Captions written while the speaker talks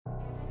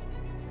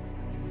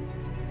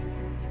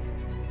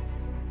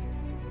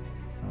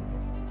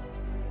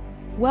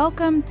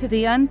Welcome to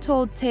the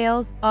Untold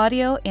Tales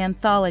audio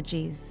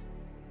anthologies.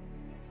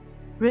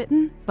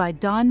 Written by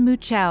Don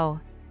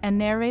Muchow and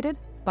narrated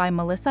by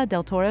Melissa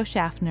Del Toro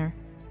Schaffner.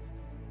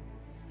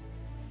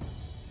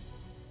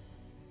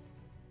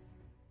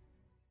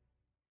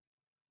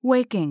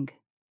 Waking.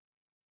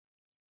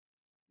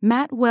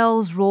 Matt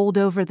Wells rolled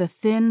over the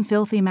thin,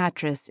 filthy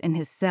mattress in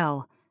his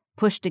cell,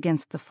 pushed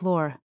against the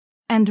floor,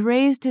 and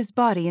raised his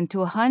body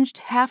into a hunched,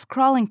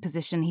 half-crawling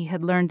position he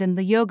had learned in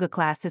the yoga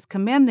class his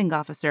commanding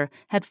officer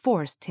had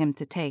forced him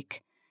to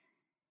take.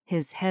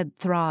 His head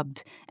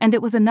throbbed, and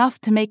it was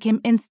enough to make him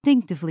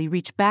instinctively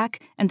reach back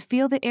and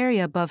feel the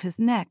area above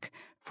his neck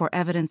for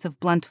evidence of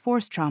blunt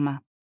force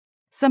trauma.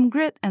 Some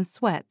grit and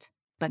sweat,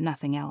 but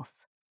nothing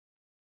else.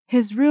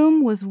 His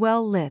room was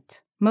well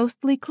lit,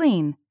 mostly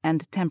clean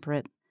and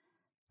temperate,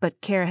 but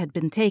care had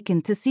been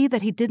taken to see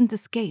that he didn't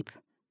escape.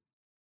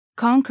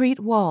 Concrete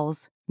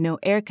walls, no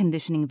air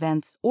conditioning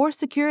vents or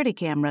security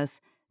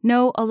cameras,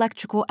 no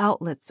electrical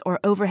outlets or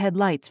overhead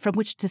lights from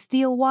which to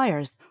steal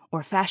wires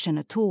or fashion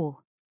a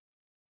tool.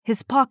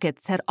 His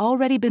pockets had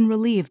already been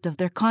relieved of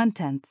their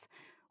contents.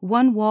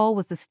 One wall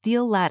was a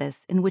steel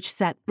lattice in which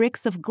sat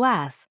bricks of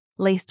glass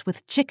laced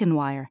with chicken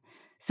wire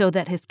so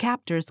that his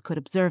captors could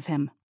observe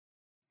him.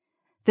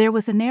 There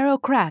was a narrow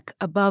crack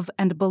above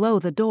and below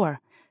the door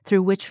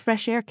through which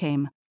fresh air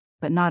came,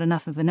 but not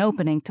enough of an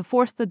opening to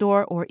force the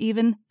door or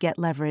even get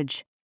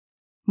leverage.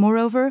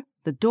 Moreover,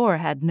 the door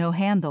had no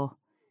handle.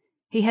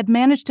 He had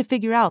managed to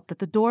figure out that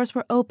the doors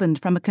were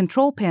opened from a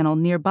control panel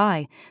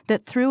nearby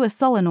that threw a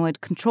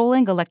solenoid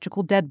controlling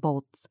electrical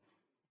deadbolts.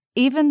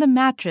 Even the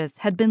mattress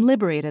had been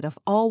liberated of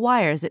all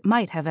wires it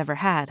might have ever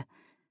had.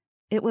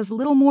 It was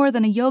little more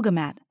than a yoga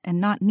mat and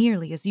not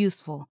nearly as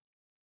useful.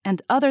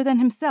 And other than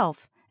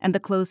himself and the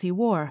clothes he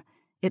wore,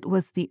 it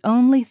was the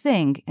only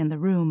thing in the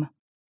room.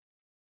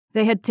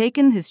 They had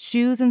taken his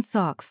shoes and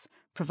socks,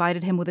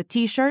 provided him with a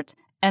t-shirt,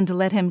 and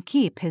let him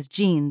keep his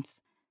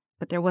jeans.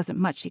 But there wasn't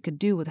much he could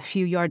do with a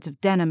few yards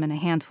of denim and a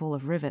handful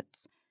of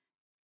rivets.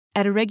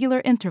 At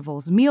irregular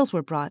intervals, meals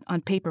were brought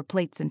on paper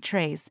plates and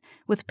trays,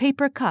 with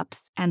paper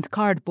cups and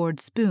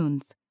cardboard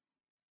spoons.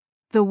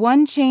 The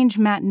one change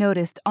Matt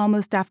noticed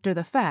almost after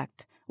the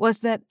fact was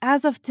that,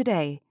 as of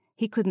today,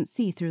 he couldn't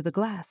see through the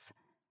glass.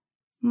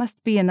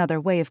 Must be another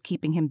way of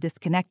keeping him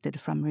disconnected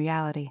from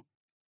reality.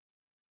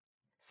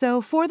 So,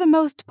 for the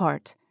most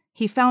part,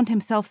 he found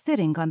himself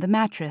sitting on the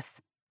mattress,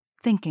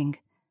 thinking.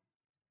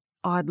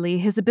 Oddly,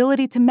 his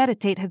ability to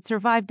meditate had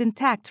survived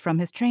intact from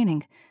his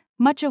training,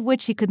 much of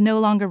which he could no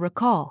longer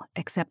recall,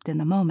 except in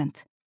the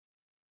moment.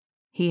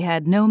 He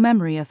had no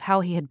memory of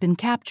how he had been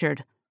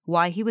captured,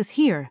 why he was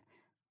here,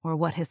 or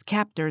what his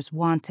captors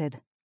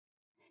wanted.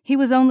 He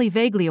was only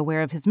vaguely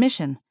aware of his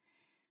mission.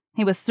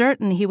 He was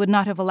certain he would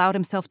not have allowed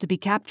himself to be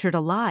captured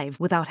alive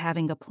without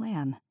having a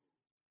plan.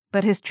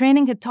 But his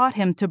training had taught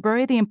him to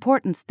bury the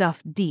important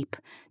stuff deep,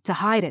 to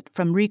hide it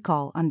from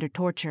recall under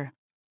torture.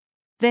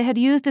 They had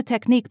used a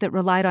technique that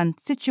relied on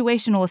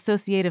situational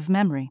associative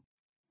memory,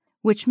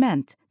 which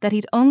meant that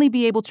he'd only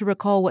be able to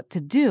recall what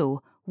to do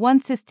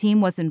once his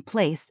team was in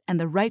place and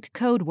the right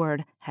code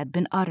word had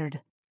been uttered.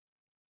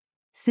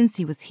 Since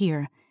he was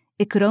here,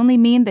 it could only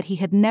mean that he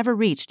had never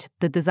reached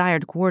the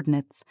desired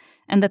coordinates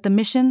and that the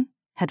mission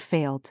had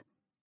failed.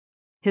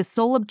 His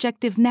sole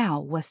objective now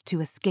was to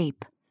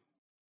escape.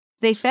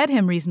 They fed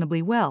him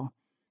reasonably well.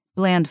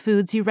 Bland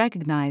foods he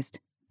recognized: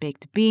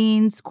 baked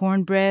beans,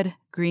 cornbread,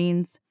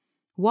 greens,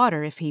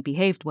 water if he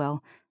behaved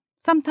well,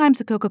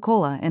 sometimes a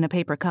Coca-Cola in a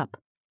paper cup.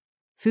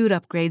 Food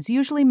upgrades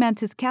usually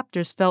meant his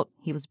captors felt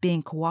he was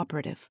being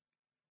cooperative.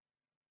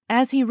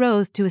 As he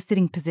rose to a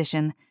sitting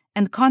position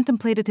and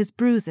contemplated his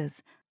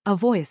bruises, a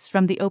voice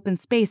from the open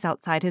space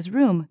outside his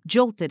room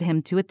jolted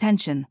him to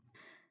attention.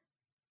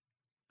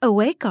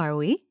 "Awake, are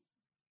we?"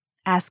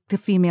 asked a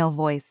female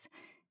voice.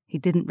 He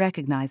didn't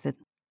recognize it.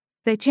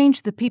 They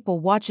changed the people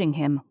watching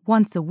him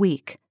once a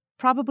week,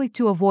 probably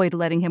to avoid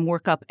letting him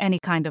work up any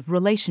kind of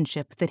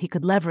relationship that he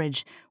could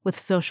leverage with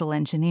social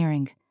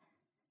engineering.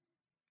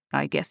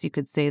 "I guess you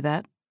could say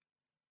that."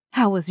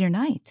 "How was your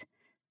night?"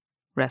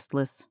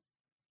 "Restless."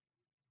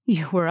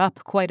 "You were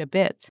up quite a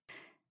bit."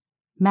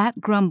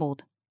 Matt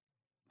grumbled.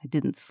 "I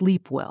didn't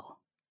sleep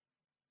well."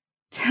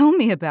 "Tell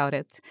me about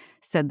it,"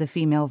 said the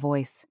female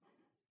voice.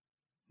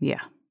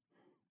 "Yeah,"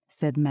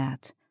 said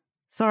Matt.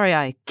 "Sorry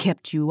I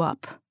kept you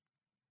up.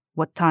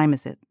 What time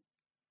is it?"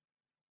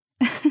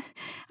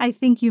 "I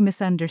think you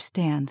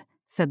misunderstand,"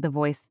 said the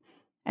voice.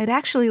 "I'd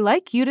actually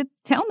like you to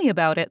tell me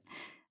about it.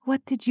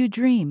 What did you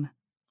dream?"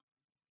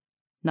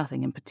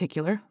 "Nothing in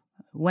particular.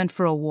 Went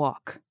for a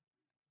walk."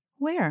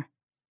 "Where?"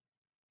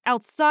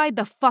 "Outside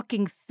the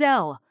fucking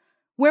cell.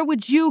 Where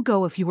would you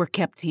go if you were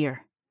kept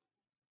here?"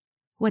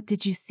 "What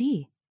did you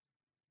see?"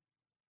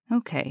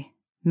 Okay,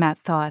 Matt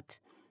thought.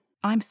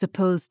 I'm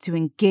supposed to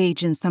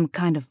engage in some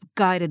kind of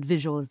guided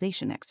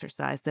visualization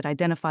exercise that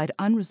identified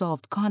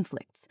unresolved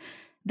conflicts.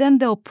 Then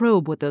they'll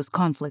probe what those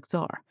conflicts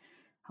are.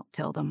 I'll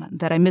tell them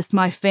that I miss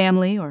my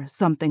family or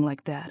something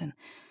like that, and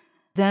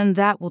then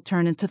that will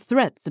turn into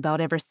threats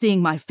about ever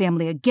seeing my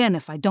family again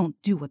if I don't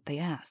do what they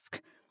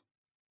ask.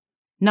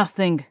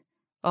 Nothing.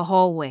 A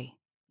hallway.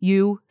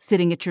 You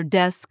sitting at your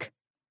desk.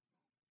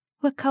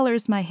 What color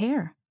is my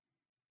hair?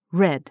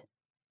 Red.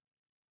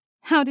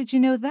 How did you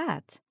know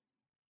that?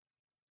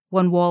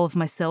 One wall of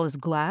my cell is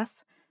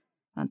glass.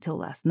 Until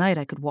last night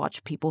I could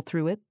watch people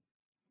through it.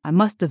 I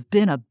must have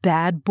been a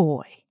bad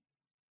boy.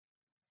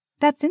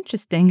 That's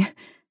interesting,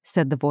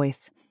 said the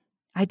voice.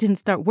 I didn't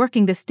start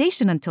working the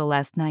station until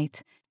last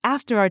night,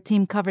 after our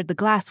team covered the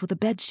glass with a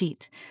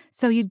bedsheet,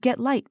 so you'd get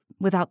light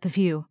without the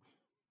view.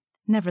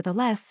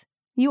 Nevertheless,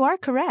 you are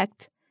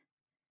correct.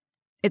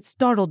 It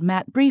startled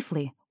Matt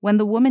briefly when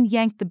the woman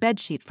yanked the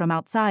bedsheet from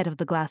outside of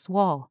the glass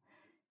wall.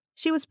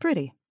 She was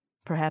pretty,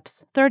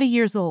 perhaps 30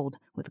 years old,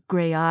 with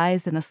gray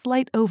eyes and a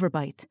slight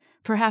overbite,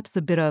 perhaps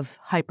a bit of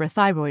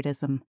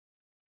hyperthyroidism.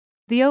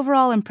 The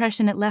overall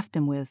impression it left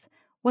him with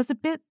was a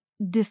bit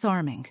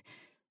disarming.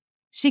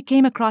 She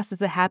came across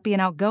as a happy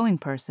and outgoing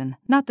person,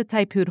 not the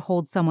type who'd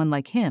hold someone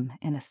like him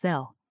in a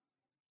cell.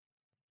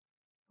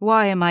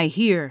 Why am I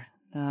here?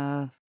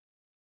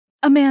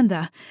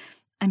 Amanda,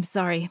 I'm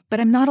sorry, but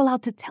I'm not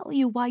allowed to tell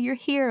you why you're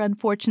here,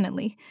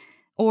 unfortunately,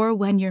 or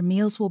when your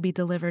meals will be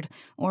delivered,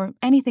 or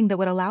anything that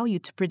would allow you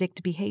to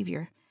predict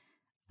behavior.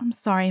 I'm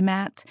sorry,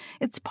 Matt.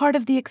 It's part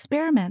of the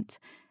experiment.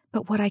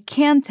 But what I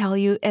can tell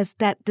you is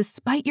that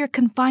despite your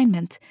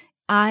confinement,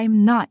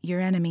 I'm not your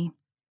enemy.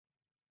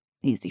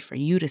 Easy for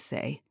you to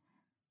say.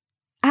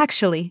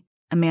 Actually,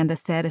 Amanda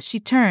said as she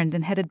turned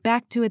and headed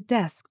back to a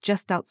desk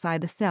just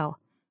outside the cell.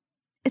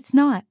 It's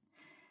not.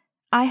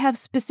 I have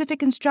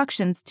specific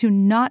instructions to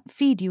not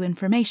feed you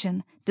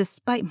information,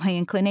 despite my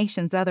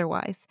inclinations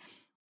otherwise.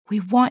 We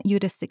want you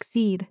to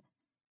succeed.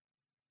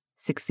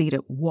 Succeed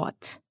at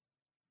what?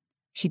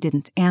 She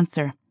didn't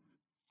answer.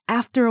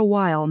 After a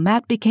while,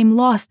 Matt became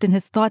lost in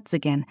his thoughts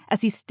again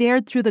as he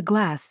stared through the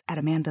glass at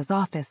Amanda's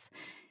office.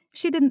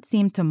 She didn't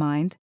seem to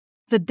mind.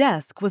 The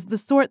desk was the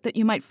sort that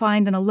you might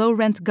find in a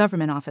low-rent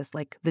government office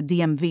like the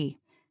DMV.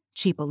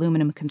 Cheap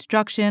aluminum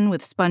construction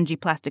with spongy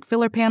plastic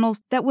filler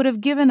panels that would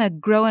have given a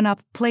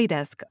grown-up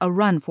playdesk a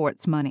run for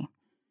its money.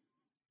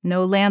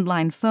 No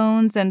landline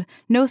phones and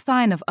no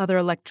sign of other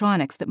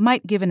electronics that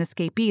might give an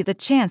escapee the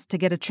chance to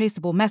get a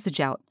traceable message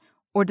out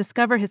or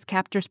discover his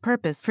captor's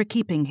purpose for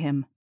keeping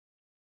him.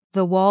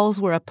 The walls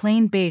were a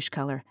plain beige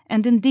color,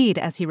 and indeed,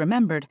 as he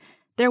remembered,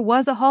 there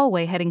was a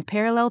hallway heading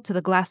parallel to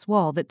the glass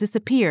wall that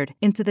disappeared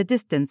into the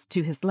distance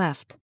to his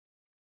left.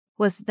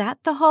 Was that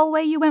the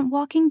hallway you went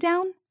walking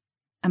down?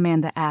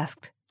 Amanda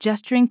asked,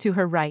 gesturing to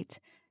her right.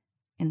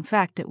 In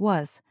fact, it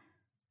was.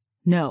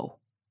 No,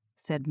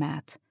 said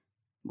Matt.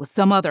 It was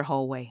some other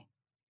hallway.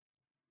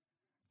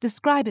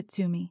 Describe it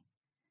to me.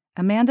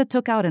 Amanda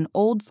took out an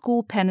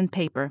old-school pen and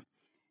paper.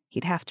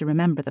 He'd have to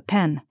remember the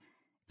pen.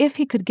 If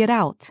he could get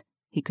out,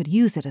 he could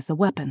use it as a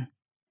weapon.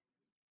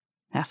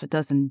 Half a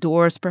dozen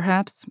doors,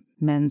 perhaps.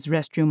 Men's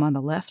restroom on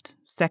the left,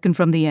 second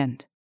from the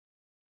end.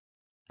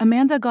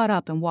 Amanda got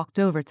up and walked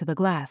over to the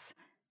glass.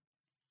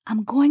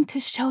 I'm going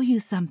to show you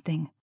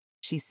something,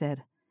 she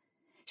said.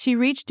 She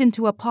reached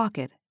into a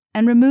pocket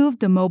and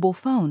removed a mobile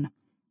phone.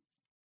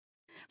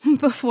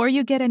 Before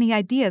you get any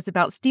ideas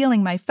about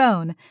stealing my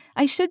phone,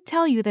 I should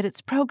tell you that it's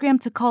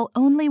programmed to call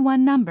only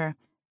one number,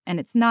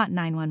 and it's not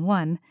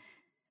 911,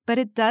 but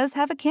it does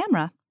have a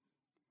camera.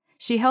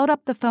 She held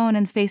up the phone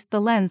and faced the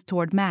lens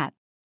toward Matt.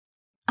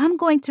 I'm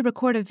going to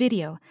record a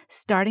video,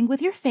 starting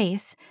with your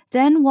face,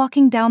 then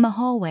walking down the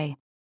hallway.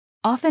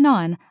 Off and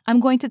on, I'm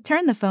going to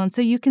turn the phone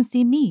so you can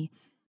see me.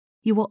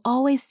 You will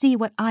always see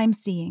what I'm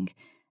seeing.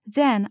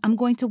 Then I'm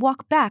going to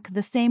walk back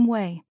the same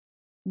way.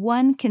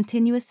 One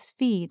continuous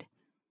feed.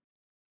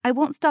 I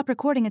won't stop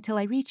recording until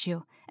I reach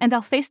you, and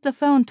I'll face the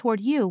phone toward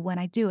you when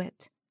I do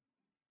it.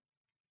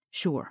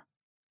 Sure,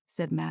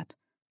 said Matt.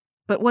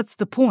 But what's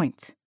the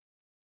point?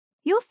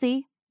 You'll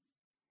see.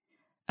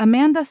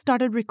 Amanda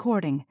started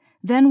recording,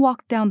 then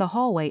walked down the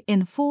hallway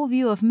in full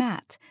view of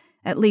Matt,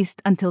 at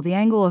least until the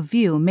angle of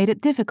view made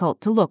it difficult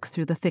to look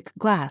through the thick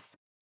glass.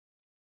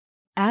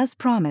 As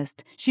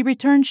promised, she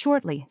returned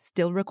shortly,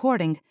 still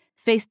recording,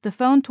 faced the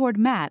phone toward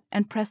Matt,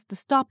 and pressed the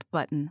stop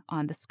button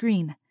on the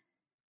screen.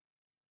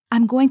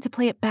 I'm going to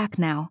play it back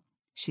now,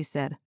 she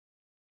said.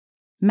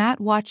 Matt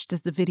watched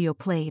as the video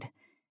played.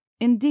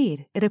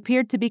 Indeed, it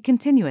appeared to be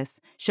continuous,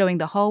 showing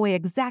the hallway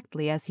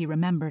exactly as he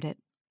remembered it.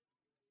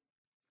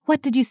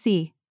 What did you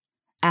see?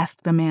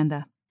 Asked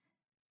Amanda.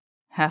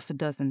 Half a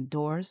dozen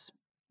doors.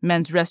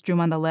 Men's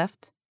restroom on the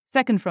left,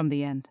 second from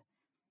the end.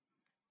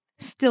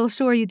 Still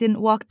sure you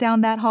didn't walk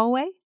down that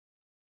hallway?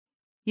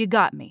 You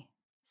got me,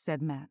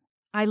 said Matt.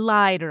 I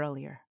lied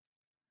earlier.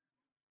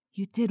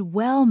 You did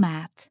well,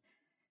 Matt,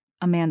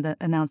 Amanda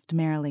announced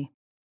merrily.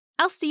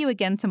 I'll see you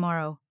again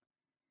tomorrow.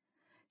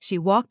 She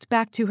walked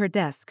back to her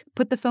desk,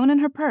 put the phone in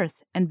her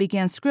purse, and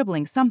began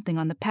scribbling something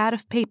on the pad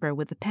of paper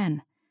with the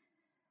pen.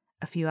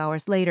 A few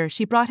hours later,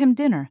 she brought him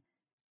dinner.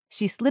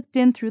 She slipped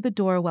in through the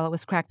door while it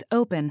was cracked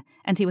open,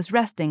 and he was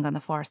resting on the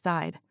far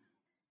side.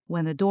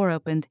 When the door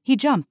opened, he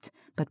jumped,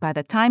 but by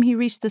the time he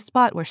reached the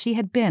spot where she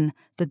had been,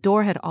 the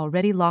door had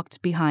already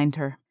locked behind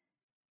her.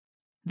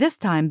 This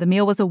time, the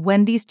meal was a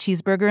Wendy's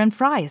cheeseburger and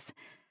fries.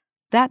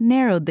 That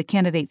narrowed the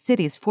candidate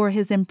cities for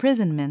his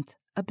imprisonment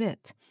a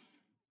bit.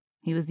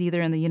 He was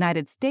either in the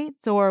United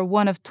States or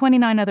one of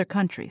 29 other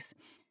countries.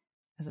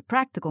 As a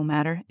practical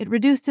matter, it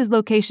reduced his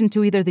location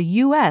to either the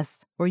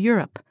U.S. or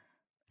Europe,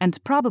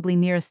 and probably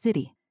near a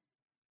city.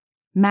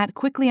 Matt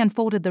quickly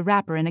unfolded the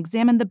wrapper and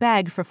examined the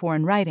bag for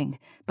foreign writing,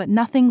 but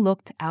nothing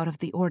looked out of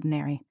the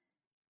ordinary.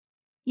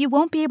 "You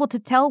won't be able to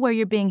tell where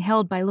you're being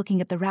held by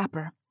looking at the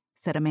wrapper,"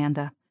 said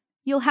Amanda.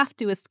 "You'll have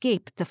to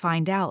escape to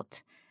find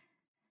out."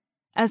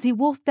 As he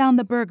wolfed down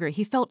the burger,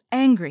 he felt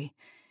angry.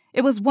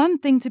 It was one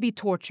thing to be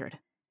tortured.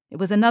 It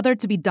was another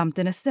to be dumped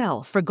in a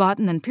cell,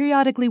 forgotten and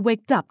periodically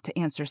waked up to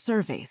answer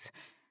surveys.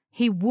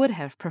 He would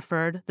have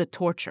preferred the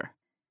torture.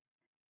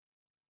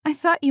 "I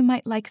thought you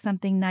might like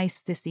something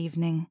nice this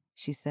evening,"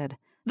 she said.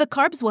 "The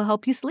carbs will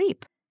help you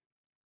sleep."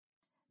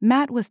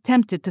 Matt was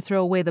tempted to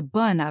throw away the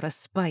bun out of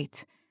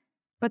spite.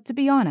 But to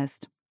be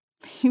honest,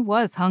 he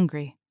was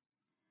hungry.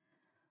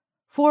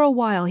 For a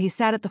while he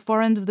sat at the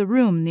far end of the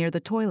room near the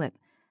toilet,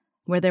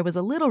 where there was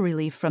a little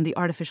relief from the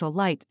artificial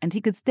light and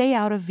he could stay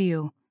out of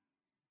view.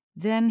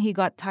 Then he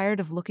got tired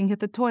of looking at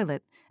the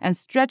toilet and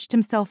stretched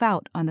himself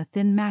out on the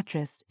thin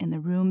mattress in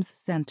the room's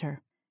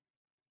center.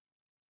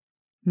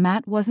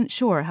 Matt wasn't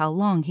sure how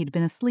long he'd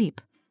been asleep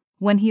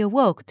when he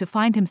awoke to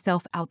find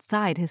himself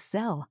outside his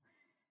cell.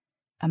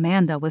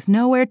 Amanda was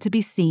nowhere to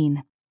be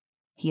seen.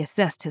 He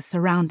assessed his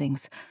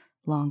surroundings.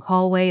 Long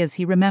hallway as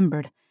he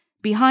remembered.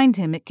 Behind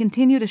him, it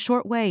continued a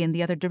short way in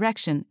the other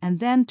direction and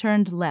then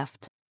turned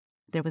left.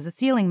 There was a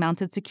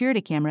ceiling-mounted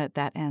security camera at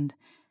that end,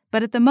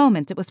 but at the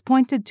moment it was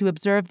pointed to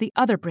observe the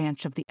other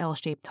branch of the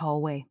L-shaped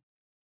hallway.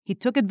 He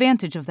took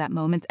advantage of that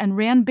moment and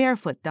ran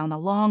barefoot down the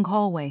long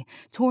hallway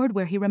toward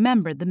where he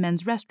remembered the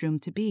men's restroom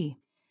to be.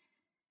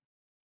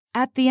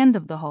 At the end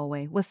of the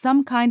hallway was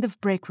some kind of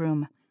break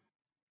room.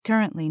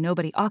 Currently,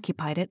 nobody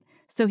occupied it,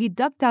 so he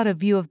ducked out of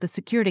view of the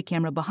security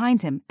camera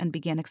behind him and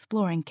began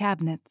exploring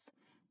cabinets.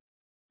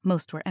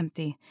 Most were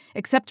empty,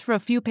 except for a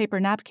few paper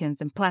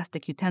napkins and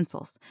plastic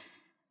utensils.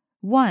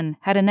 One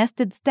had a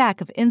nested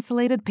stack of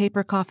insulated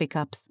paper coffee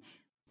cups.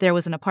 There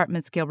was an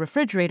apartment-scale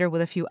refrigerator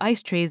with a few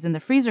ice trays in the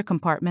freezer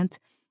compartment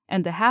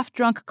and a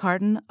half-drunk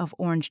carton of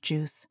orange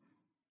juice.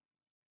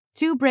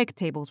 2 break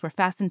tables were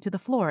fastened to the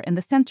floor in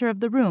the center of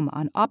the room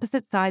on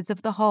opposite sides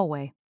of the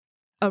hallway.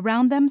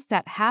 Around them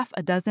sat half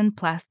a dozen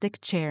plastic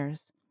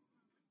chairs.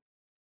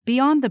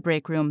 Beyond the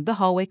break room, the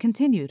hallway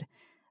continued.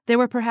 There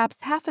were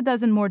perhaps half a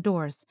dozen more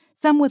doors,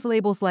 some with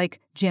labels like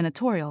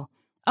janitorial,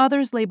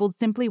 others labeled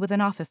simply with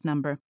an office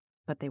number,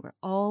 but they were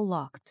all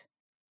locked.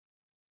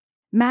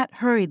 Matt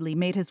hurriedly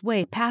made his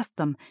way past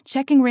them,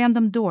 checking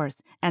random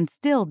doors, and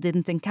still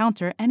didn't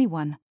encounter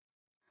anyone.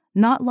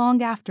 Not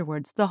long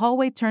afterwards, the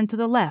hallway turned to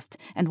the left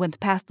and went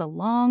past a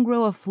long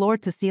row of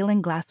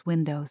floor-to-ceiling glass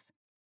windows.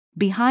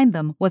 Behind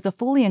them was a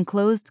fully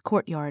enclosed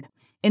courtyard,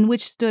 in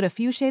which stood a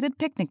few shaded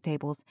picnic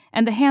tables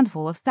and a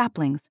handful of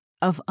saplings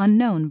of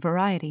unknown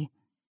variety.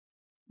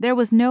 There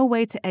was no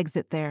way to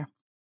exit there.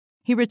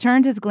 He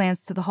returned his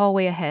glance to the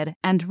hallway ahead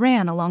and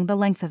ran along the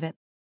length of it.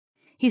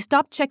 He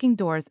stopped checking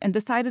doors and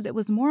decided it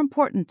was more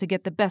important to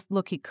get the best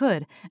look he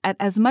could at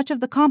as much of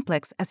the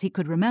complex as he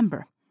could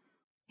remember.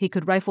 He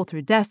could rifle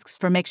through desks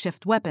for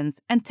makeshift weapons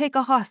and take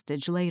a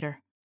hostage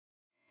later.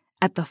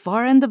 At the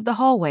far end of the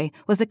hallway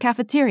was a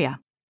cafeteria,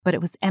 but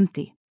it was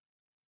empty.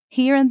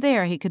 Here and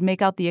there he could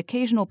make out the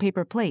occasional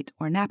paper plate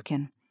or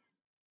napkin.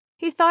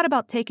 He thought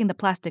about taking the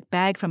plastic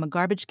bag from a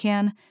garbage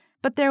can,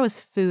 but there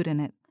was food in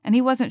it, and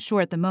he wasn't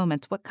sure at the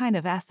moment what kind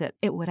of asset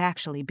it would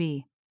actually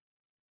be.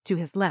 To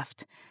his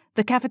left,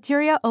 the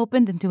cafeteria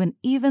opened into an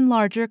even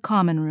larger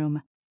common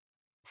room.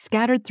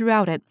 Scattered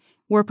throughout it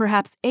were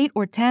perhaps 8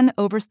 or 10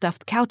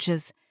 overstuffed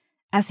couches.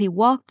 As he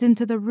walked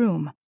into the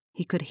room,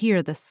 he could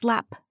hear the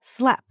slap,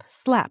 slap,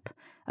 slap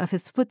of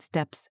his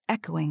footsteps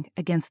echoing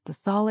against the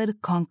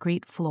solid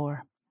concrete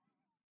floor.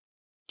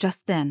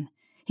 Just then,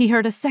 he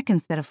heard a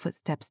second set of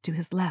footsteps to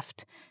his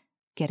left,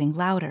 getting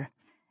louder,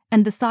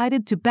 and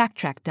decided to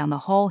backtrack down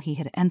the hall he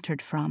had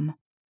entered from.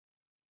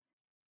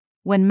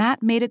 When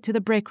Matt made it to the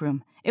break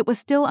room, it was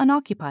still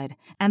unoccupied,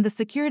 and the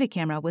security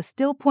camera was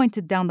still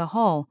pointed down the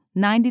hall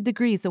 90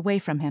 degrees away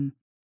from him.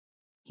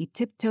 He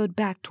tiptoed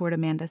back toward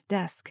Amanda's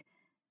desk.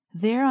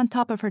 There on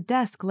top of her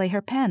desk lay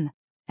her pen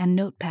and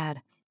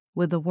notepad,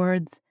 with the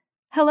words,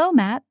 "Hello,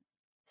 Matt,"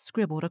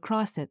 scribbled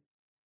across it.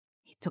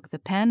 He took the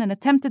pen and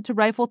attempted to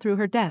rifle through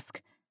her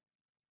desk,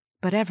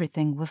 but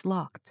everything was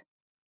locked.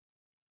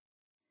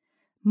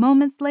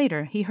 Moments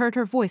later, he heard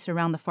her voice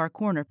around the far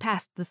corner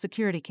past the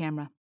security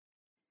camera.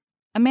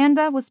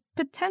 Amanda was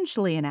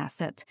potentially an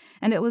asset,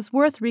 and it was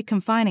worth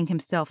reconfining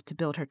himself to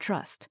build her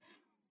trust.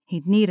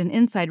 He'd need an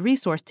inside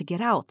resource to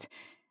get out,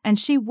 and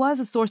she was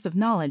a source of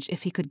knowledge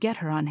if he could get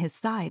her on his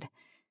side.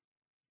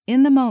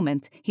 In the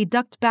moment, he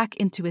ducked back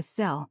into his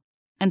cell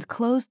and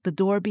closed the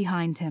door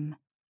behind him.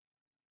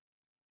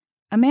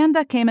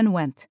 Amanda came and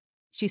went.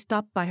 She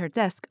stopped by her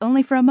desk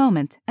only for a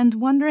moment,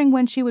 and wondering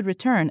when she would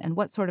return and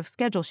what sort of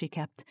schedule she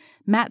kept,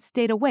 Matt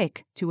stayed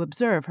awake to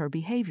observe her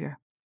behavior.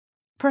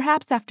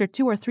 Perhaps after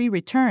 2 or 3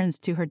 returns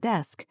to her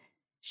desk,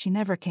 she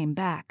never came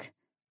back.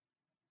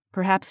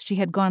 Perhaps she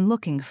had gone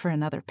looking for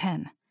another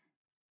pen.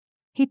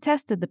 He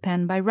tested the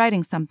pen by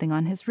writing something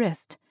on his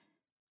wrist.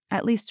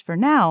 At least for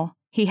now,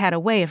 he had a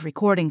way of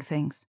recording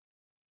things.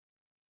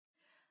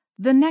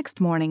 The next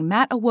morning,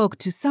 Matt awoke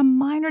to some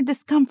minor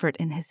discomfort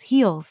in his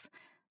heels.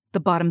 The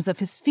bottoms of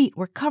his feet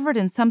were covered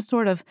in some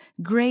sort of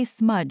gray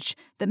smudge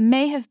that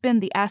may have been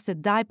the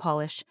acid dye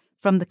polish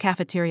from the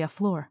cafeteria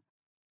floor.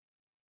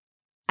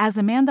 As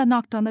Amanda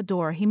knocked on the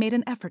door, he made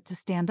an effort to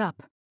stand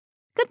up.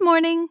 "Good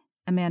morning,"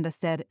 Amanda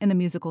said in a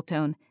musical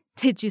tone.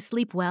 "Did you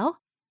sleep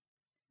well?"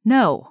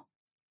 "No,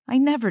 I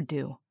never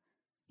do.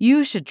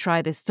 You should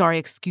try this sorry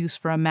excuse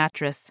for a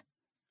mattress."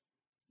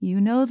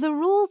 "You know the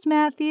rules,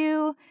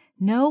 Matthew.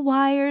 No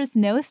wires,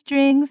 no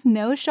strings,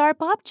 no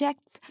sharp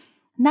objects.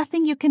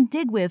 Nothing you can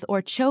dig with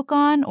or choke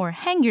on or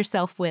hang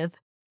yourself with."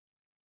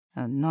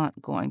 "I'm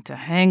not going to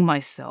hang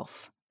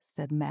myself,"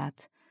 said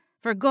Matt.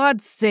 "For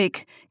God's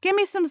sake, give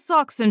me some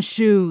socks and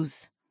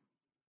shoes."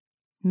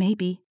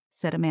 "Maybe,"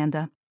 said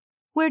Amanda.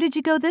 "Where did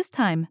you go this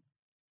time?"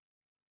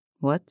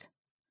 "What?"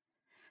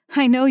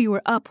 "I know you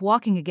were up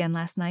walking again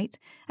last night.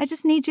 I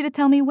just need you to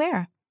tell me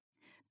where.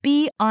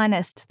 Be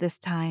honest this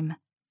time."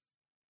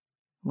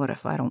 "What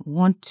if I don't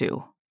want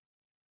to?"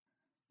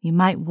 "You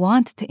might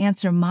want to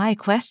answer my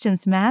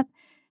questions, Matt.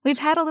 We've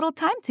had a little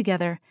time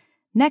together.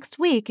 Next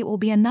week it will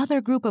be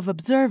another group of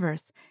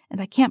observers,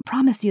 and I can't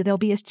promise you they'll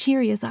be as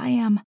cheery as I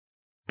am.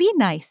 Be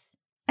nice,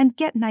 and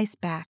get nice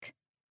back."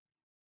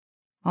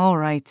 "All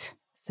right,"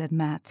 said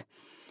Matt.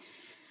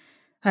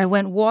 I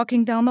went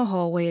walking down the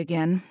hallway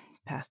again,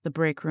 past the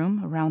break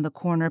room, around the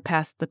corner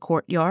past the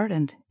courtyard,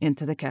 and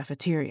into the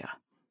cafeteria.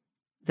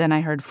 Then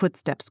I heard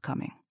footsteps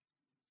coming.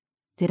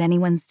 "Did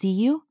anyone see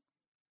you?"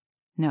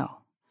 "No.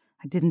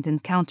 I didn't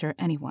encounter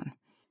anyone.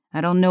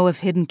 I don't know if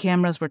hidden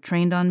cameras were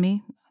trained on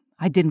me.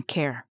 I didn't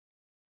care."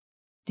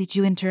 "Did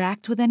you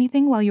interact with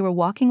anything while you were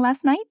walking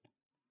last night?"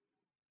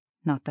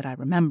 "Not that I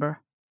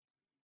remember."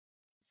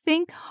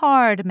 "Think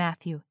hard,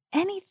 Matthew.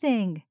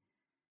 Anything."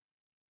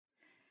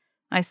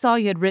 "I saw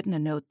you had written a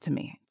note to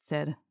me. It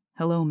said,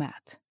 'Hello,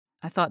 Matt.'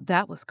 I thought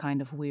that was kind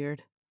of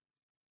weird."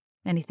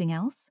 "Anything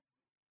else?"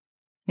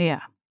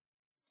 "Yeah,"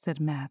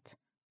 said Matt.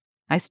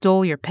 "I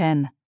stole your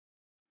pen."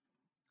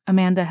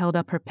 Amanda held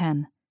up her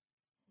pen.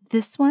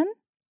 "This one?"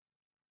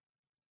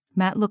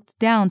 Matt looked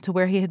down to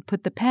where he had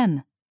put the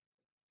pen.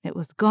 It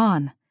was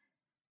gone,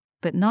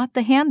 but not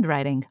the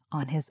handwriting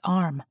on his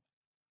arm.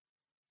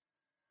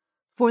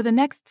 For the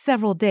next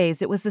several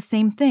days, it was the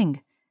same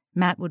thing.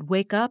 Matt would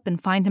wake up and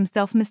find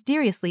himself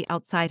mysteriously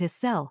outside his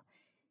cell.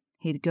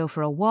 He'd go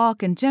for a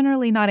walk and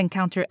generally not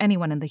encounter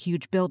anyone in the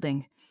huge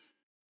building.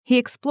 He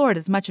explored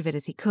as much of it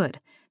as he could,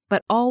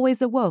 but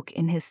always awoke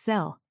in his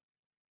cell.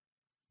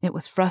 It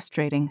was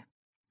frustrating.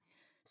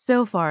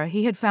 So far,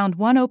 he had found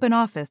one open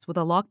office with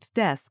a locked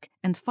desk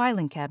and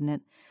filing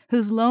cabinet,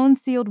 whose lone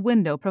sealed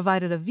window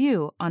provided a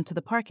view onto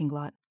the parking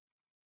lot.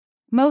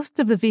 Most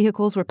of the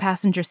vehicles were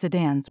passenger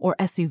sedans or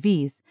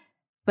SUVs,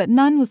 but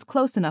none was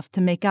close enough to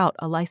make out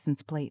a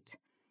license plate.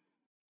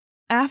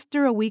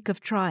 After a week of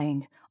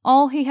trying,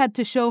 all he had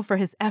to show for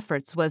his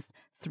efforts was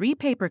 3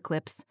 paper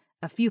clips,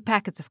 a few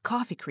packets of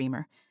coffee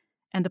creamer,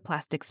 and a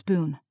plastic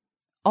spoon,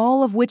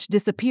 all of which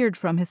disappeared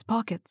from his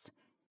pockets.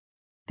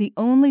 The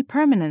only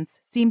permanence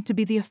seemed to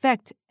be the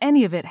effect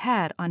any of it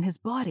had on his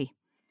body.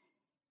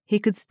 He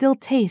could still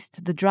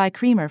taste the dry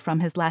creamer from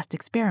his last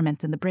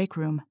experiment in the break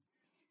room.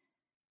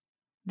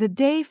 The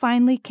day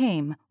finally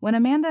came when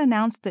Amanda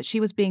announced that she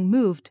was being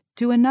moved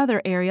to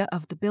another area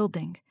of the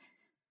building.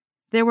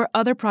 There were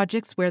other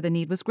projects where the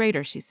need was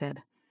greater, she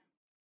said.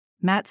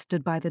 Matt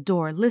stood by the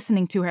door,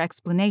 listening to her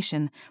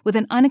explanation with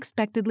an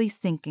unexpectedly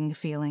sinking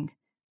feeling.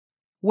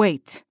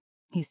 "Wait,"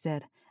 he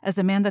said, as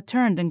Amanda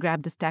turned and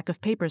grabbed a stack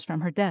of papers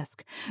from her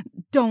desk.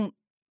 Don't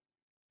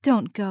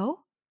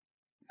go?"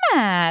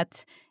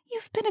 "Matt,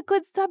 you've been a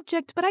good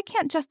subject, but I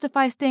can't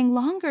justify staying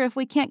longer if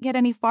we can't get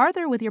any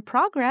farther with your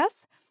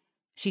progress."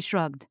 She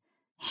shrugged.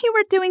 "You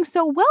were doing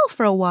so well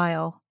for a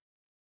while."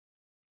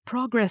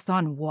 Progress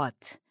on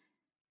what?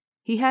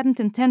 He hadn't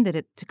intended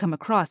it to come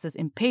across as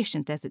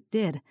impatient as it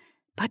did,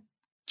 but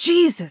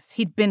Jesus,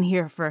 he'd been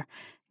here for...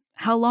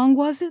 how long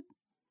was it?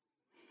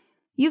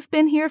 "You've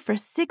been here for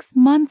 6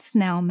 months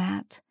now,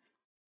 Matt.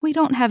 We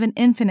don't have an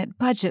infinite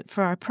budget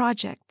for our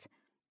project."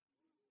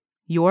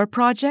 "Your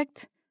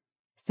project?"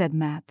 said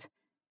Matt.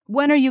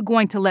 "When are you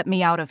going to let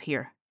me out of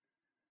here?"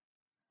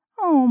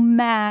 "Oh,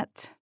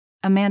 Matt,"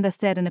 Amanda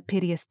said in a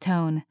piteous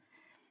tone.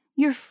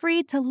 "You're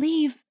free to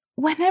leave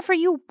whenever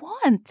you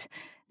want.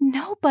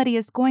 Nobody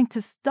is going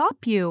to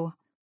stop you."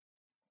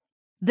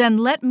 "Then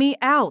let me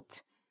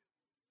out."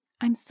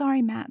 "I'm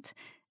sorry, Matt.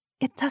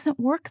 It doesn't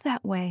work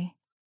that way."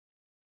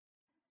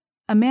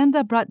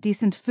 Amanda brought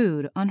decent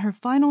food on her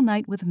final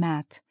night with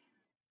Matt.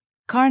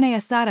 Carne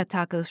asada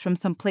tacos from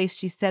some place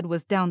she said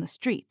was down the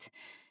street.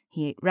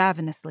 He ate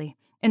ravenously.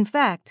 In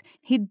fact,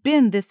 he'd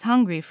been this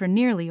hungry for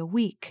nearly a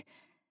week.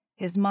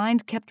 His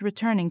mind kept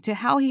returning to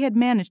how he had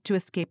managed to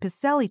escape his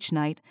cell each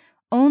night,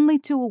 only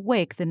to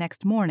awake the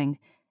next morning,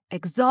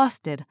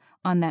 exhausted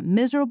on that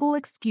miserable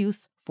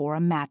excuse for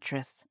a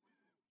mattress.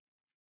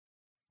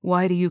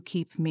 Why do you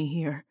keep me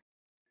here?"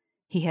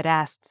 he had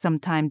asked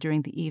sometime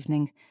during the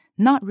evening,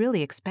 not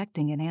really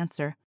expecting an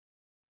answer.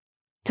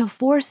 "To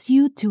force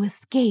you to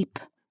escape,"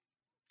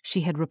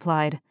 she had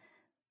replied.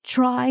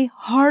 "Try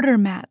harder,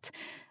 Matt.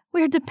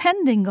 We're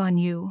depending on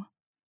you."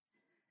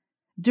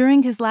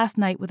 During his last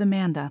night with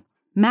Amanda,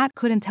 Matt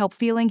couldn't help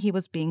feeling he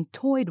was being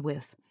toyed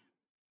with.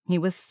 He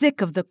was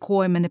sick of the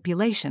coy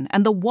manipulation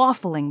and the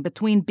waffling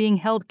between being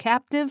held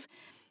captive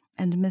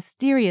and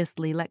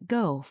mysteriously let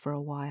go for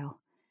a while.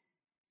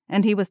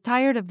 And he was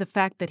tired of the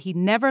fact that he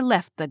never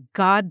left the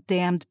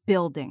goddamned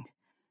building.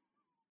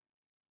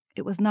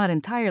 It was not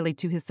entirely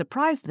to his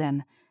surprise,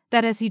 then,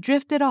 that as he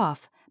drifted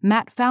off,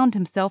 Matt found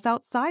himself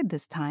outside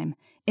this time,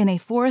 in a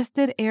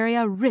forested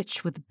area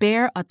rich with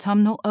bare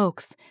autumnal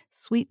oaks,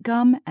 sweet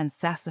gum, and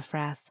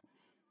sassafras.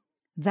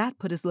 That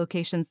put his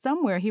location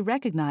somewhere he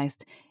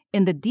recognized,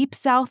 in the deep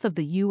south of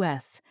the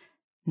U.S.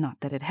 Not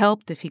that it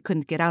helped if he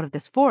couldn't get out of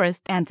this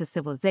forest and to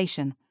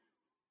civilization.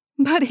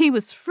 But he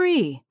was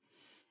free.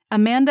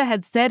 Amanda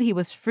had said he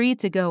was free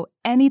to go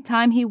any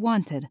time he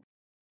wanted.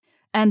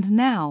 And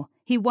now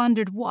he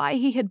wondered why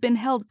he had been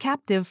held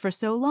captive for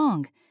so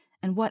long,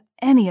 and what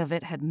any of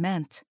it had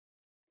meant.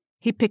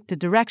 He picked a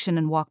direction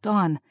and walked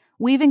on,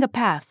 weaving a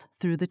path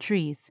through the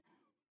trees.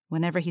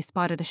 Whenever he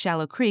spotted a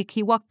shallow creek,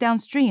 he walked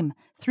downstream,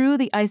 through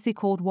the icy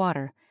cold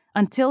water,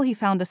 until he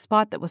found a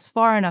spot that was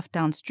far enough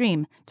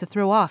downstream to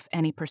throw off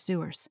any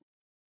pursuers.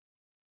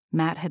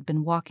 Matt had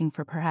been walking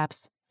for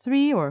perhaps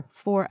 3 or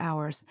 4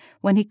 hours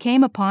when he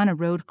came upon a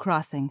road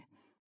crossing.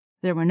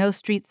 There were no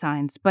street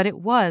signs, but it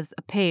was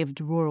a paved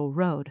rural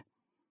road.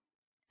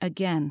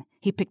 Again,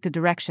 he picked a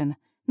direction,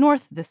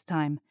 north this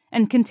time,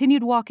 and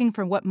continued walking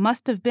for what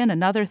must have been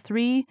another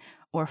 3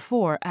 or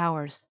 4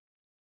 hours.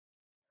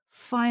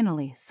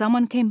 Finally,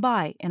 someone came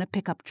by in a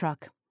pickup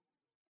truck.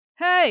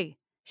 "Hey!"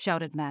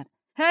 shouted Matt.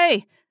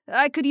 "Hey!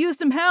 I could use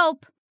some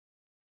help!"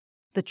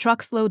 The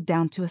truck slowed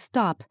down to a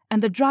stop,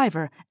 and the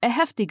driver, a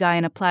hefty guy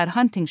in a plaid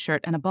hunting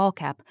shirt and a ball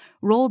cap,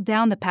 rolled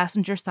down the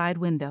passenger side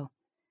window.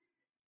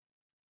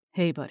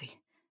 "Hey,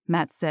 buddy,"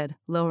 Matt said,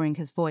 lowering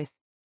his voice.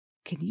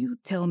 "Can you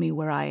tell me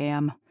where I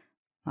am?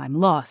 I'm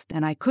lost,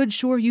 and I could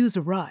sure use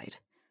a ride."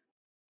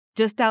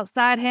 "Just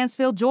outside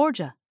Hansfield,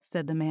 Georgia,"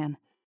 said the man.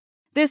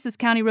 "This is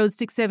County Road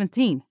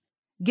 617.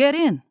 Get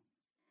in."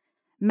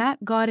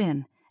 Matt got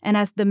in, and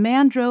as the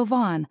man drove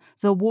on,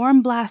 the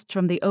warm blast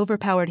from the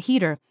overpowered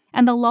heater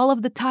and the lull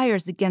of the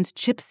tires against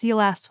chip-seal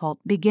asphalt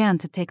began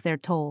to take their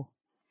toll.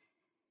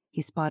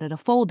 He spotted a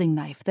folding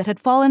knife that had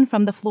fallen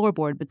from the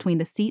floorboard between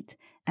the seat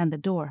and the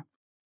door.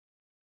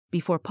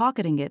 Before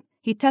pocketing it,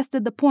 he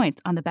tested the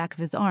point on the back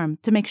of his arm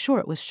to make sure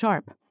it was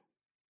sharp.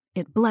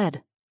 It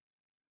bled.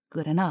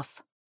 Good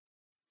enough.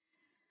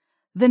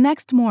 The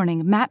next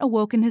morning, Matt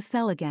awoke in his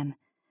cell again.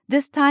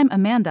 This time,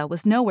 Amanda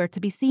was nowhere to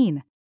be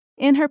seen.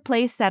 In her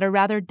place sat a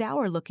rather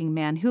dour-looking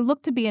man who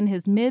looked to be in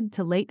his mid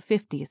to late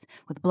 50s,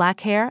 with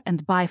black hair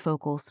and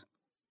bifocals.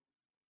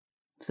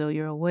 "So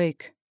you're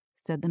awake,"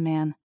 said the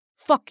man.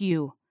 "Fuck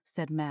you,"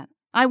 said Matt.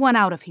 "I want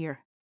out of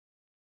here."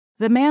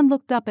 The man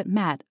looked up at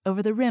Matt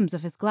over the rims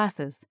of his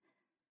glasses.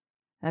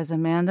 "As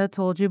Amanda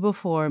told you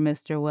before,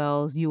 Mr.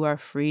 Wells, you are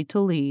free to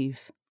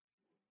leave."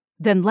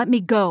 "Then let me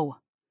go."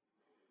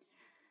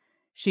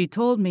 "She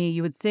told me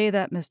you would say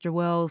that, Mr.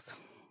 Wells.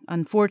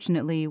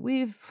 Unfortunately,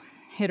 we've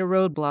hit a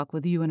roadblock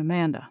with you and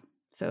Amanda.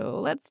 So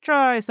let's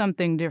try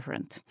something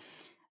different.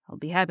 I'll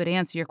be happy to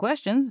answer your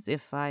questions,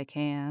 if I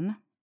can."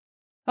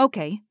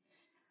 "Okay.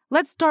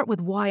 Let's start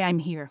with why I'm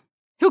here.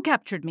 Who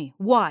captured me?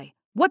 Why?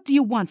 What do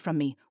you want from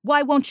me?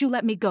 Why won't you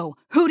let me go?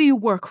 Who do you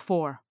work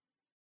for?"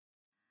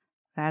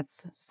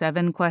 "That's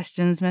 7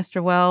 questions,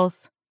 Mr.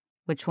 Wells.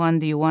 Which one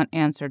do you want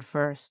answered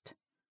first?"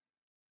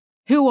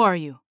 "Who are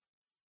you?"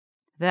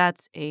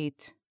 "That's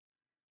 8.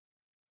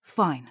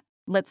 "Fine.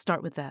 Let's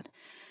start with that.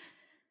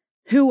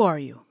 Who are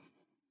you?"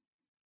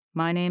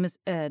 "My name is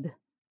Ed."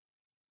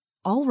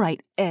 "All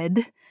right,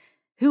 Ed.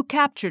 Who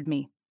captured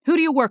me? Who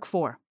do you work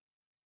for?"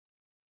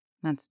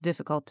 "That's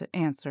difficult to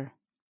answer."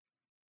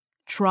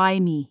 "Try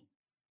me."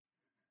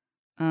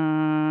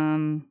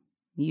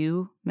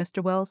 You,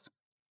 Mr. Wells?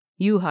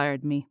 You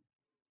hired me.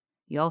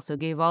 You also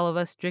gave all of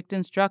us strict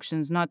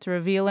instructions not to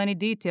reveal any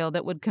detail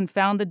that would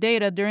confound the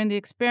data during the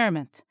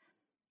experiment.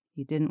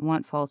 You didn't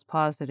want false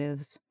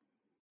positives.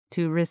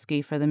 Too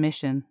risky for the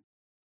mission."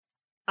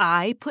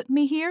 "I put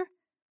me here?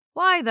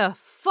 Why the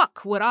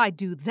fuck would I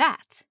do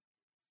that?"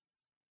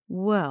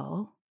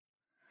 "Well,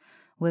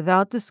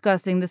 without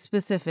discussing the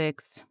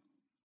specifics,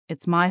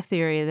 it's my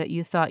theory that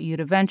you thought you'd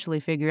eventually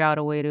figure out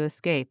a way to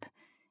escape,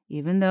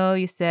 even though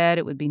you said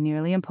it would be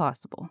nearly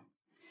impossible.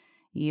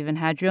 You even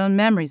had your own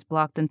memories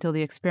blocked until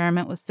the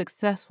experiment was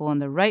successful and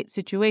the right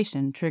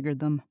situation triggered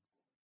them.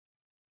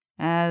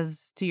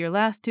 As to your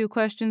last 2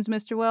 questions,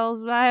 Mr.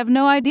 Wells, I have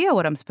no idea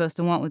what I'm supposed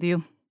to want with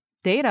you.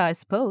 Data, I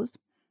suppose.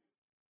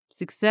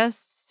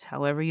 Success,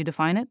 however you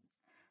define it.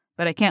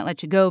 But I can't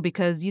let you go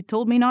because you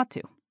told me not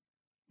to.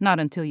 Not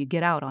until you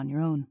get out on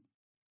your own."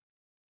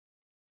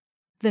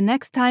 The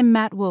next time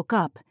Matt woke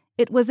up,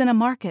 it was in a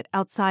market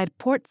outside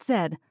Port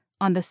Said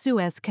on the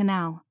Suez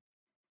Canal.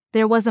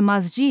 There was a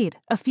masjid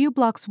a few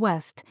blocks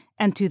west,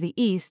 and to the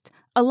east,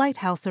 a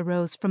lighthouse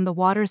arose from the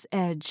water's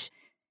edge.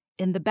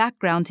 In the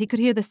background, he could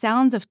hear the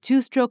sounds of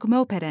two-stroke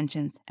moped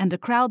engines and a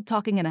crowd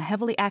talking in a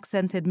heavily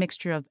accented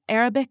mixture of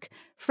Arabic,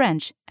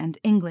 French, and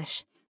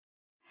English.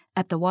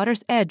 At the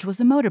water's edge was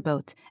a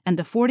motorboat, and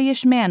a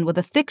 40-ish man with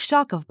a thick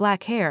shock of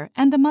black hair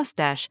and a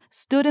mustache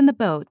stood in the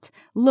boat,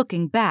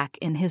 looking back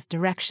in his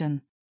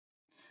direction.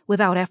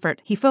 Without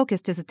effort, he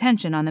focused his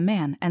attention on the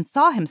man and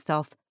saw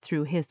himself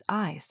through his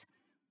eyes.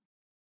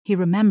 He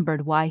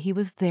remembered why he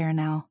was there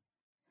now.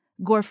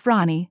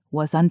 Ghorfrani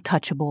was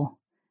untouchable.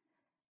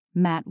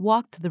 Matt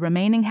walked the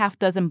remaining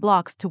half-dozen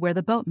blocks to where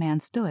the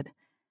boatman stood.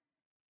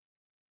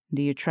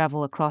 "Do you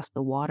travel across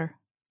the water?"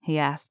 he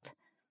asked.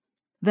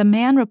 The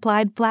man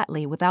replied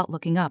flatly without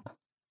looking up.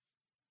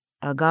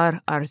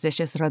 "Agar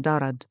arzishes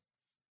radarad."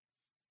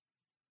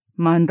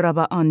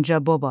 "Mandraba anja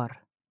bobar,"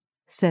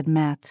 said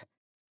Matt.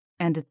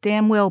 "And it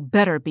damn well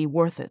better be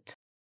worth it."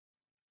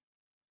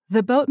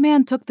 The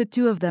boatman took the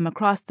two of them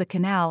across the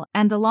canal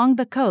and along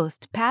the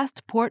coast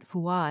past Port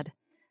Fuad.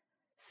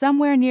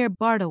 Somewhere near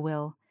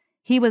Bardawil,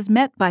 he was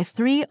met by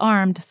 3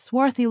 armed,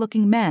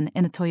 swarthy-looking men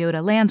in a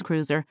Toyota Land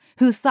Cruiser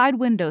whose side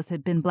windows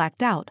had been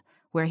blacked out,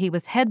 where he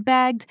was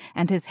head-bagged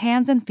and his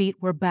hands and feet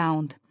were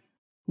bound.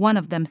 One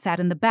of them sat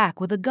in the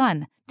back with a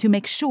gun to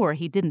make sure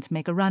he didn't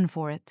make a run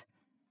for it.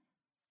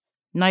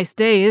 "Nice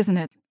day, isn't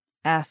it?"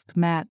 asked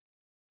Matt.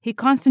 He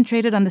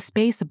concentrated on the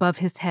space above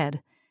his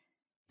head.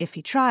 If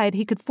he tried,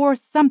 he could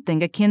force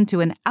something akin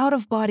to an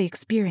out-of-body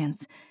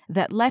experience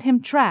that let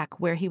him track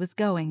where he was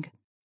going.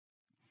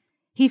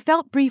 He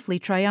felt briefly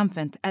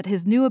triumphant at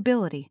his new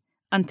ability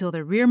until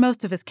the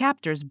rearmost of his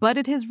captors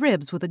butted his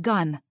ribs with a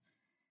gun.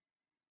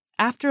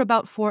 After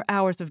about 4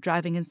 hours of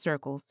driving in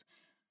circles,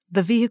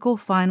 the vehicle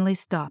finally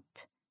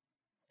stopped.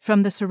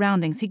 From the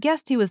surroundings, he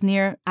guessed he was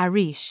near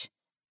Arish.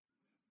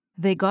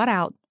 They got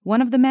out,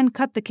 one of the men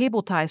cut the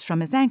cable ties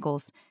from his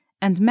ankles,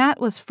 and Matt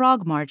was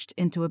frog-marched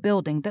into a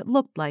building that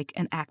looked like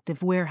an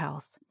active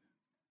warehouse.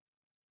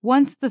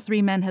 Once the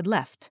 3 men had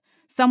left,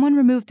 someone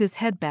removed his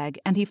headbag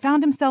and he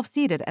found himself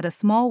seated at a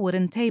small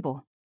wooden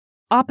table.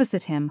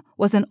 Opposite him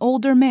was an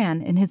older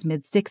man in his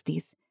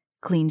mid-60s,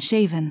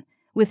 clean-shaven,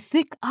 with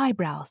thick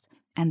eyebrows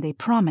and a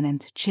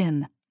prominent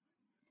chin.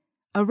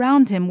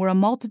 Around him were a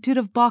multitude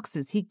of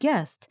boxes he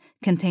guessed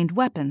contained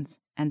weapons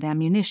and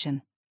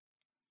ammunition.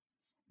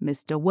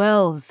 "Mr.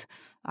 Wells,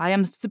 I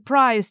am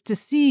surprised to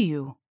see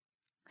you,"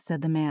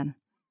 said the man.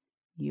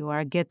 "You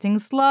are getting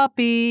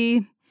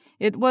sloppy.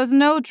 It was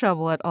no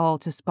trouble at all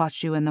to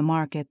spot you in the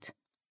market."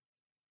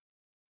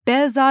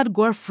 "Behzad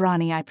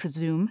Ghorfrani, I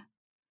presume?"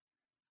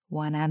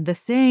 "One and the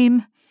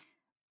same.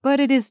 But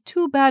it is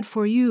too bad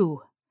for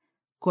you,"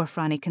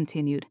 Ghorfrani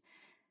continued.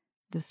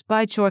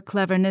 "Despite your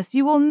cleverness,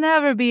 you will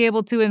never be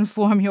able to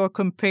inform your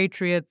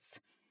compatriots."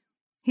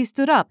 He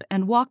stood up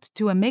and walked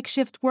to a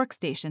makeshift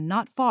workstation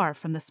not far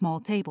from the small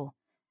table.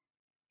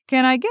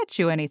 "Can I get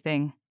you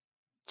anything?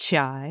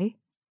 Chai?"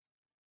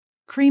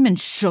 "Cream and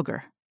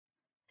sugar,"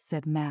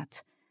 said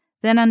Matt.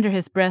 Then under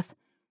his breath,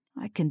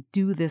 "I can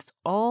do this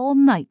all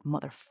night,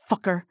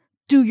 motherfucker.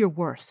 Do your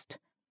worst."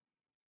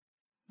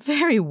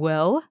 "Very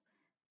well."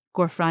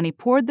 Ghorfrani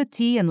poured the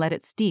tea and let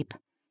it steep.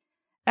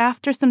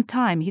 After some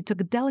time, he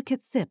took a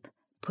delicate sip,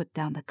 put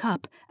down the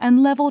cup,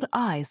 and leveled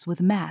eyes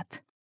with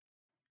Matt.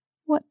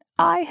 "What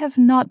I have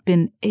not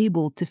been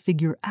able to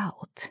figure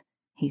out,"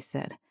 he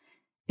said,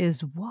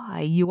 "is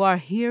why you are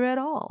here at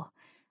all.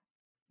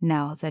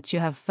 Now that you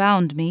have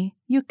found me,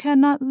 you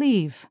cannot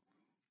leave.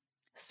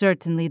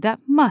 Certainly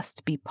that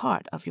must be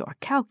part of your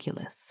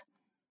calculus."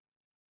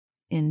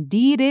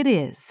 "Indeed it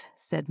is,"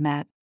 said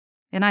Matt.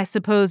 "And I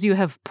suppose you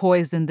have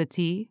poisoned the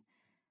tea?"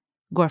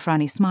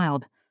 Ghorfrani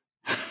smiled.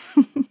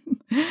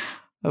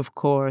 "Of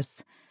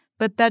course,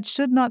 but that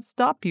should not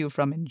stop you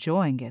from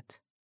enjoying it."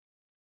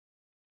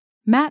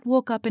 Matt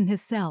woke up in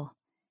his cell.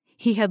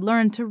 He had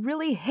learned to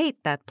really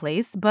hate that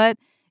place, but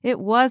it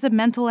was a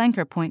mental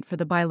anchor point for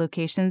the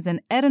bilocations,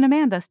 and Ed and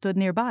Amanda stood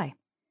nearby.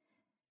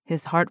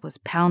 His heart was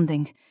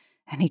pounding,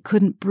 and he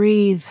couldn't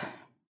breathe.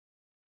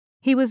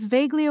 He was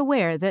vaguely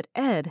aware that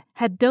Ed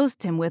had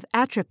dosed him with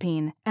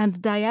atropine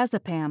and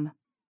diazepam.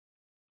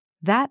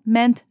 That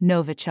meant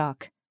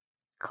Novichok.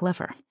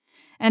 Clever.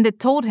 And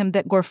it told him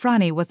that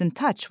Ghorfrani was in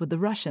touch with the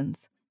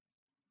Russians.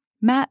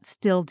 Matt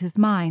stilled his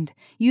mind,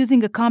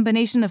 using a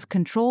combination of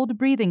controlled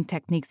breathing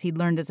techniques he'd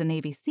learned as a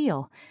Navy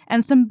SEAL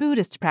and some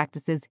Buddhist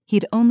practices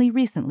he'd only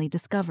recently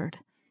discovered.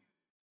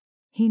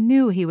 He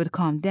knew he would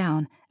calm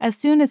down as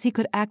soon as he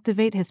could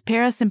activate his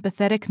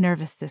parasympathetic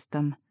nervous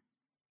system.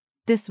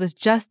 This was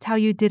just how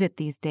you did it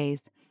these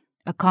days,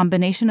 a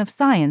combination of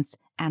science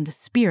and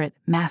spirit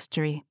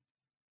mastery.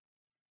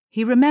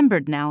 He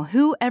remembered now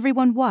who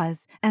everyone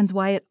was and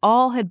why it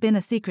all had been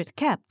a secret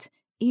kept,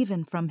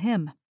 even from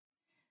him.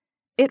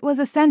 It was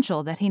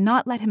essential that he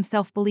not let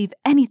himself believe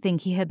anything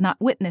he had not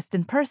witnessed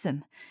in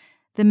person.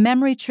 The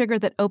memory trigger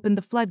that opened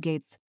the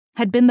floodgates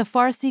had been the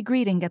Farsi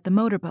greeting at the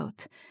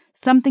motorboat,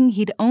 something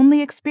he'd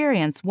only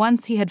experienced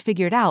once he had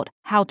figured out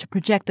how to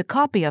project a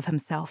copy of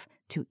himself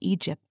to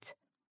Egypt.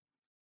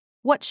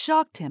 What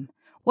shocked him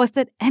was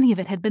that any of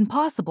it had been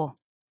possible.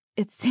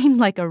 It seemed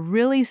like a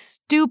really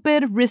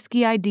stupid,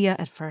 risky idea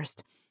at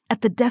first,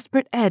 at the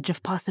desperate edge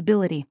of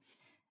possibility.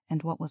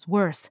 And what was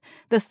worse,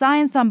 the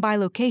science on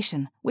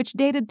bilocation, which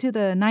dated to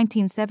the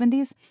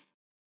 1970s,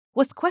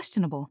 was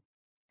questionable.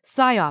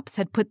 PSYOPs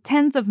had put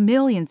tens of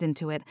millions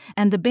into it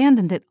and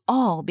abandoned it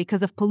all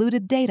because of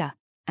polluted data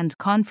and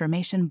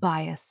confirmation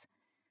bias.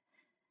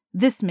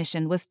 This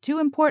mission was too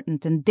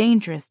important and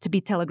dangerous to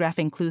be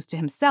telegraphing clues to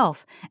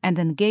himself and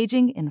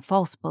engaging in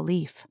false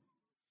belief.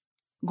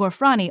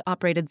 Ghorfrani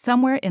operated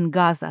somewhere in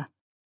Gaza.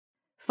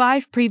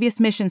 5 previous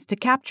missions to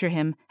capture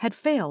him had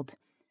failed.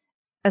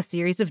 A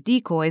series of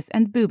decoys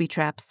and booby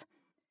traps.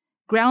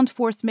 Ground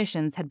force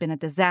missions had been a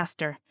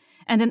disaster,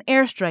 and an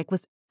airstrike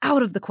was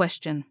out of the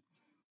question.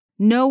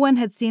 No one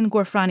had seen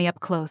Ghorfrani up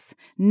close.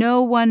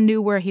 No one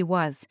knew where he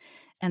was,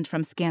 and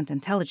from scant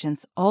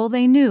intelligence, all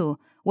they knew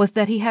was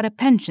that he had a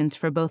penchant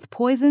for both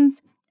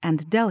poisons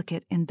and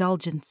delicate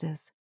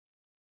indulgences.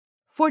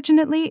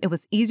 Fortunately, it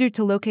was easier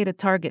to locate a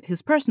target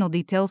whose personal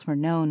details were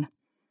known.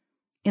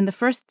 In the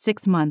first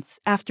 6 months,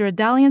 after a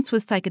dalliance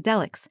with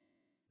psychedelics,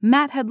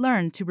 Matt had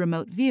learned to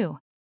remote view.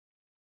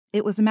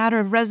 It was a matter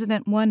of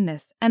resonant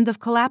oneness and of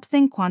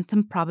collapsing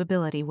quantum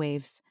probability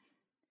waves.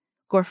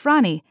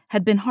 Ghorfrani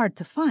had been hard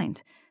to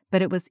find,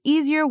 but it was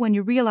easier when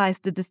you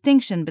realized the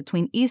distinction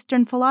between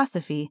Eastern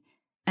philosophy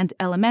and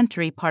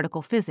elementary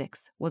particle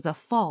physics was a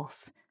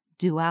false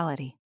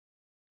duality.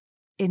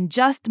 In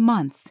just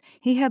months,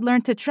 he had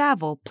learned to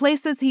travel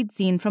places he'd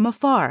seen from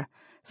afar,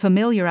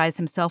 familiarize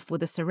himself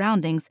with the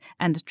surroundings,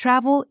 and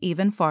travel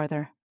even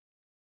farther.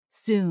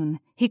 Soon,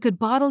 he could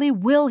bodily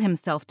will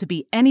himself to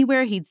be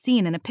anywhere he'd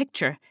seen in a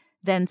picture,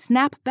 then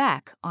snap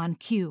back on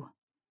cue.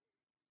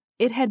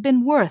 It had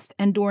been worth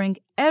enduring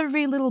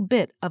every little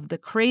bit of the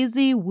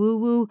crazy,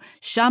 woo-woo,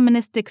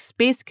 shamanistic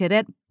space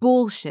cadet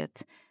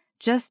bullshit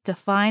just to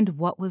find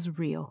what was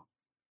real.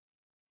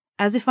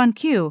 As if on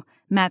cue,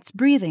 Matt's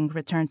breathing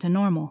returned to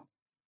normal.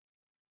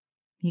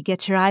 "You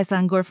get your eyes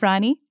on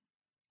Ghorfrani?"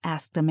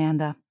 asked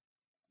Amanda.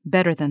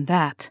 "Better than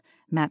that,"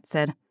 Matt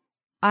said.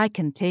 "I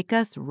can take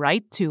us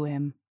right to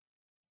him."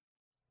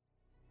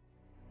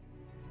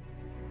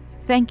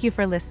 Thank you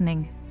for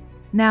listening.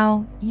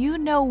 Now, you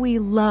know we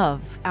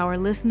love our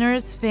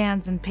listeners,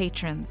 fans, and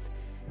patrons.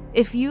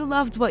 If you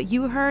loved what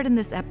you heard in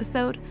this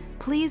episode,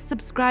 please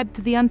subscribe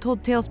to the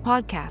Untold Tales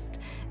podcast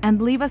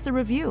and leave us a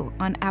review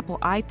on Apple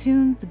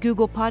iTunes,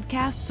 Google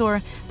Podcasts,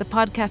 or the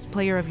podcast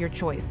player of your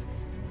choice.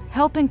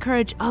 Help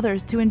encourage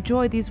others to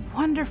enjoy these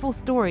wonderful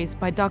stories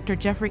by Dr.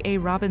 Jeffrey A.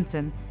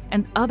 Robinson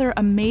and other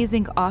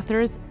amazing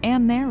authors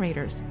and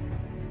narrators.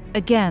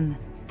 Again,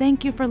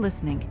 thank you for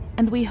listening,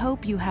 and we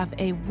hope you have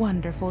a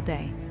wonderful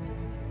day.